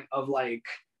original point of like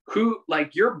who,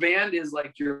 like your band is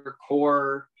like your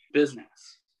core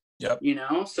business. Yep. You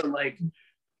know, so like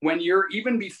when you're,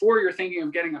 even before you're thinking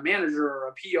of getting a manager or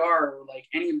a PR or like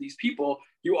any of these people,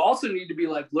 you also need to be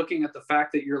like looking at the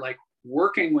fact that you're like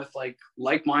working with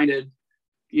like-minded,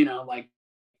 you know, like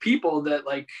people that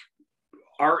like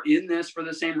are in this for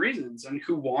the same reasons and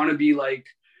who want to be like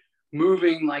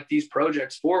moving like these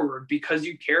projects forward because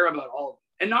you care about all of them.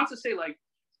 And not to say like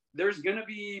there's going to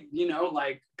be, you know,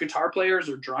 like guitar players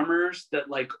or drummers that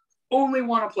like only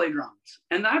want to play drums.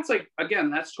 And that's like, again,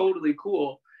 that's totally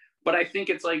cool. But I think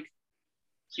it's like,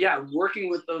 yeah, working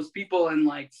with those people and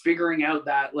like figuring out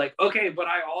that like, okay, but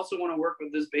I also want to work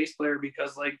with this bass player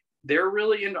because like they're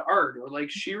really into art, or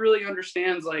like she really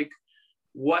understands like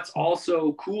what's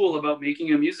also cool about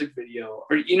making a music video,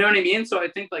 or you know what I mean? So I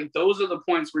think like those are the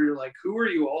points where you're like, who are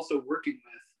you also working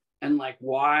with? And like,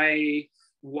 why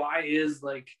is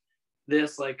like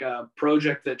this like a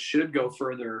project that should go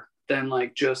further than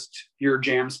like just your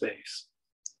jam space?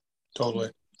 Totally.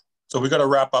 So we got to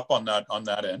wrap up on that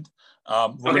end.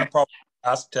 We're going to probably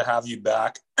ask to have you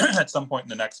back at some point in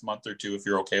the next month or two, if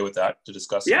you're okay with that, to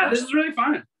discuss. Yeah, this is really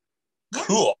fun.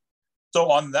 Cool.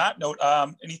 So on that note,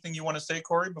 anything you want to say,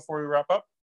 Corey, before we wrap up?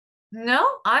 No,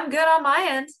 I'm good on my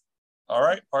end. All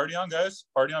right. Party on, guys.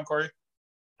 Party on, Corey.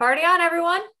 Party on,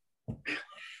 everyone.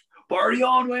 Party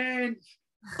on, Wayne.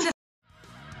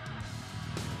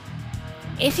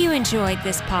 If you enjoyed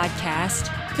this podcast,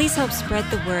 please help spread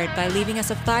the word by leaving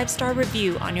us a 5-star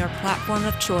review on your platform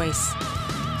of choice.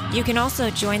 You can also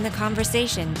join the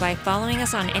conversation by following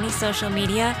us on any social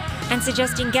media and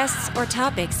suggesting guests or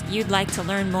topics you'd like to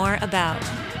learn more about.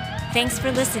 Thanks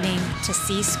for listening to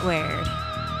C Squared.